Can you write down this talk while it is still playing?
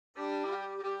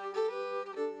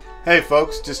Hey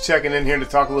folks, just checking in here to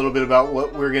talk a little bit about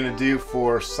what we're going to do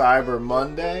for Cyber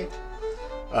Monday.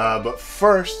 But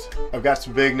first, I've got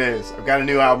some big news. I've got a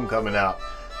new album coming out.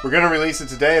 We're going to release it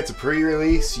today. It's a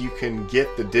pre-release. You can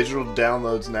get the digital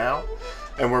downloads now.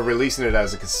 And we're releasing it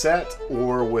as a cassette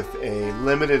or with a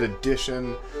limited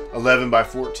edition 11 by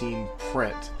 14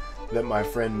 print that my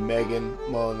friend Megan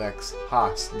Mullinex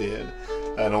Haas did.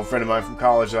 An old friend of mine from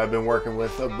college that I've been working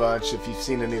with a bunch. If you've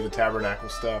seen any of the Tabernacle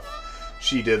stuff,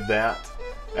 she did that.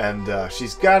 And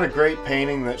she's got a great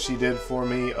painting that she did for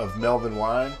me of Melvin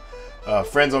Wine.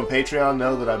 Friends on Patreon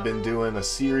know that I've been doing a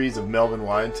series of Melvin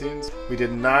Wine tunes. We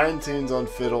did 9 tunes on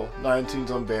fiddle, 9 tunes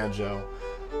on banjo,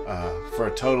 for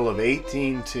a total of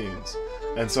 18 tunes.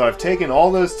 And so I've taken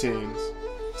all those tunes,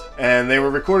 and they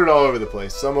were recorded all over the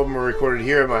place. Some of them were recorded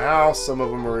here at my house, some of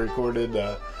them were recorded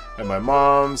at my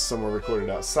mom's, some were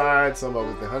recorded outside, some of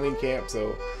them at the hunting camp,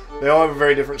 so they all have a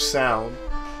very different sound.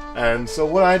 And so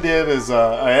what I did is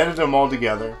I edited them all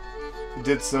together,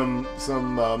 did some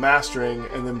mastering,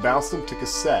 and then bounced them to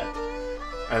cassette.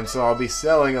 And so I'll be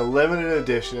selling a limited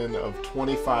edition of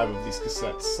 25 of these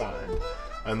cassettes signed.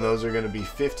 And those are going to be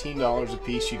 $15 a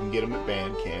piece. You can get them at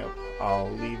Bandcamp. I'll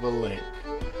leave a link.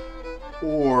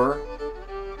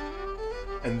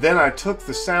 And then I took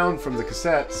the sound from the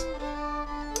cassettes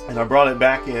and I brought it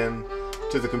back in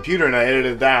to the computer and I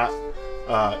edited that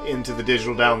into the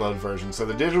digital download version. So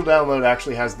the digital download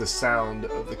actually has the sound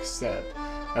of the cassette,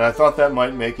 and I thought that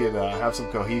might make it have some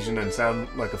cohesion and sound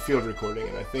like a field recording.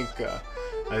 And I think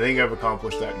I've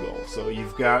accomplished that goal. So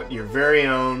you've got your very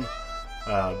own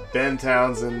Ben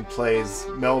Townsend plays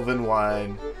Melvin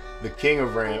Wine, the king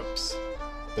of ramps,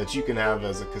 that you can have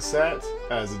as a cassette,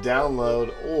 as a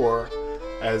download, or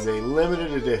as a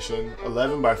limited edition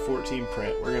 11 by 14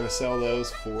 print. We're going to sell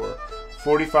those for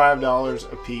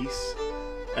 $45 a piece,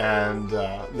 and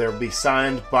they'll be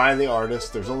signed by the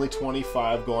artist. There's only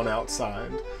 25 going out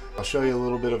signed. I'll show you a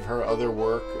little bit of her other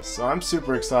work. So I'm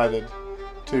super excited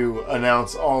to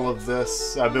announce all of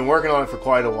this. I've been working on it for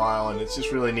quite a while, and it's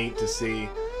just really neat to see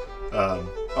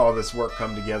all this work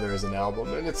come together as an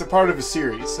album. And it's a part of a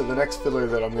series, so the next fiddler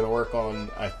that I'm going to work on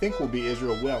I think will be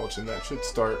Israel Welch, and that should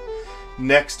start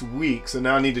next week. So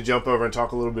now I need to jump over and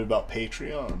talk a little bit about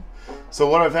Patreon. So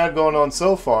what I've had going on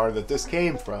so far that this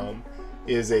came from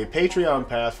is a Patreon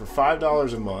pass for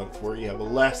 $5 a month where you have a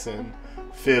lesson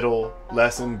fiddle,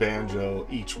 lesson banjo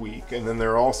each week, and then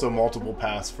there are also multiple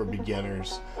paths for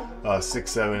beginners,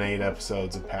 6, 7, 8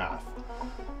 episodes a path.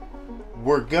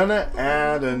 We're gonna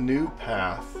add a new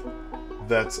path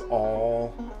that's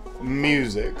all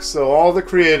music, so all the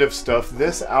creative stuff,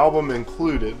 this album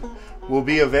included, will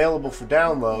be available for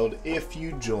download if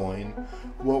you join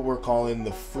what we're calling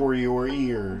the For Your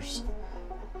Ears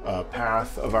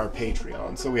path of our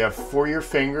Patreon. So we have For Your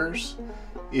Fingers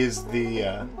is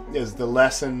the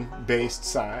lesson based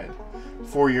side.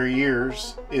 For Your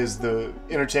Ears is the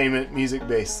entertainment music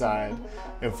based side,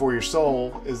 and For Your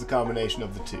Soul is the combination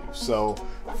of the two. So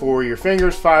For Your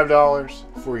Fingers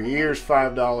 $5, For Your Ears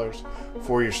 $5,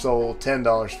 For Your Soul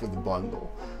 $10 for the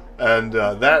bundle. And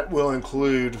that will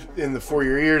include, in the For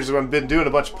Your Ears, I've been doing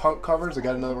a bunch of punk covers. I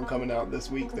got another one coming out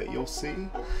this week that you'll see.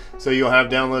 So you'll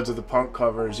have downloads of the punk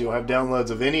covers. You'll have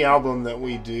downloads of any album that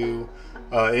we do.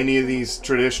 Any of these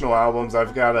traditional albums.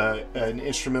 I've got an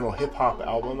instrumental hip-hop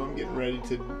album I'm getting ready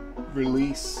to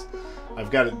release. I've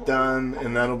got it done,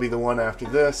 and that'll be the one after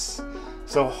this.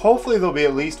 So hopefully there'll be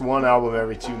at least one album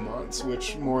every 2 months,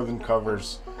 which more than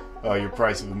covers your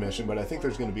price of admission, but I think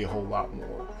there's going to be a whole lot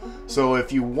more. So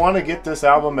if you want to get this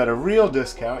album at a real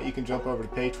discount, you can jump over to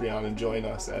Patreon and join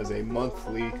us as a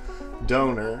monthly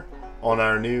donor on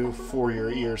our new For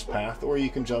Your Ears path, or you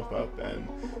can jump up and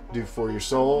do For Your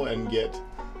Soul and get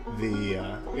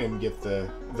the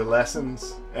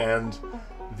lessons and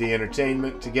the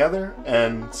entertainment together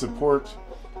and support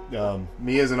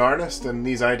me as an artist and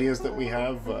these ideas that we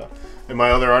have and my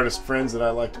other artist friends that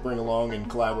I like to bring along and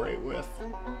collaborate with.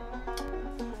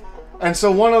 And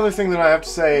so one other thing that I have to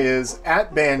say is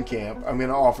at Bandcamp, I'm going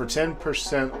to offer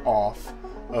 10% off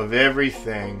of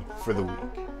everything for the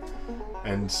week.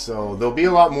 And so there'll be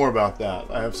a lot more about that.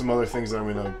 I have some other things that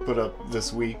I'm going to put up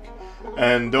this week.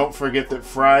 And don't forget that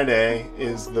Friday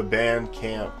is the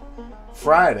Bandcamp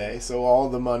Friday, so all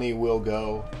the money will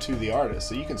go to the artist.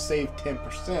 So you can save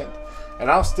 10%,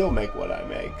 and I'll still make what I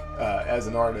make as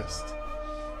an artist.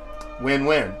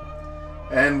 Win-win.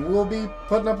 And we'll be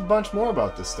putting up a bunch more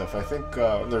about this stuff. I think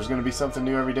there's going to be something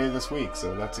new every day this week,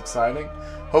 so that's exciting.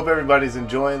 Hope everybody's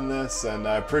enjoying this, and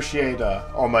I appreciate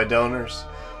all my donors.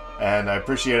 And I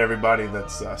appreciate everybody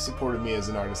that's supported me as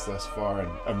an artist thus far,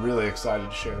 and I'm really excited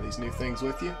to share these new things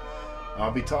with you. I'll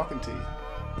be talking to you.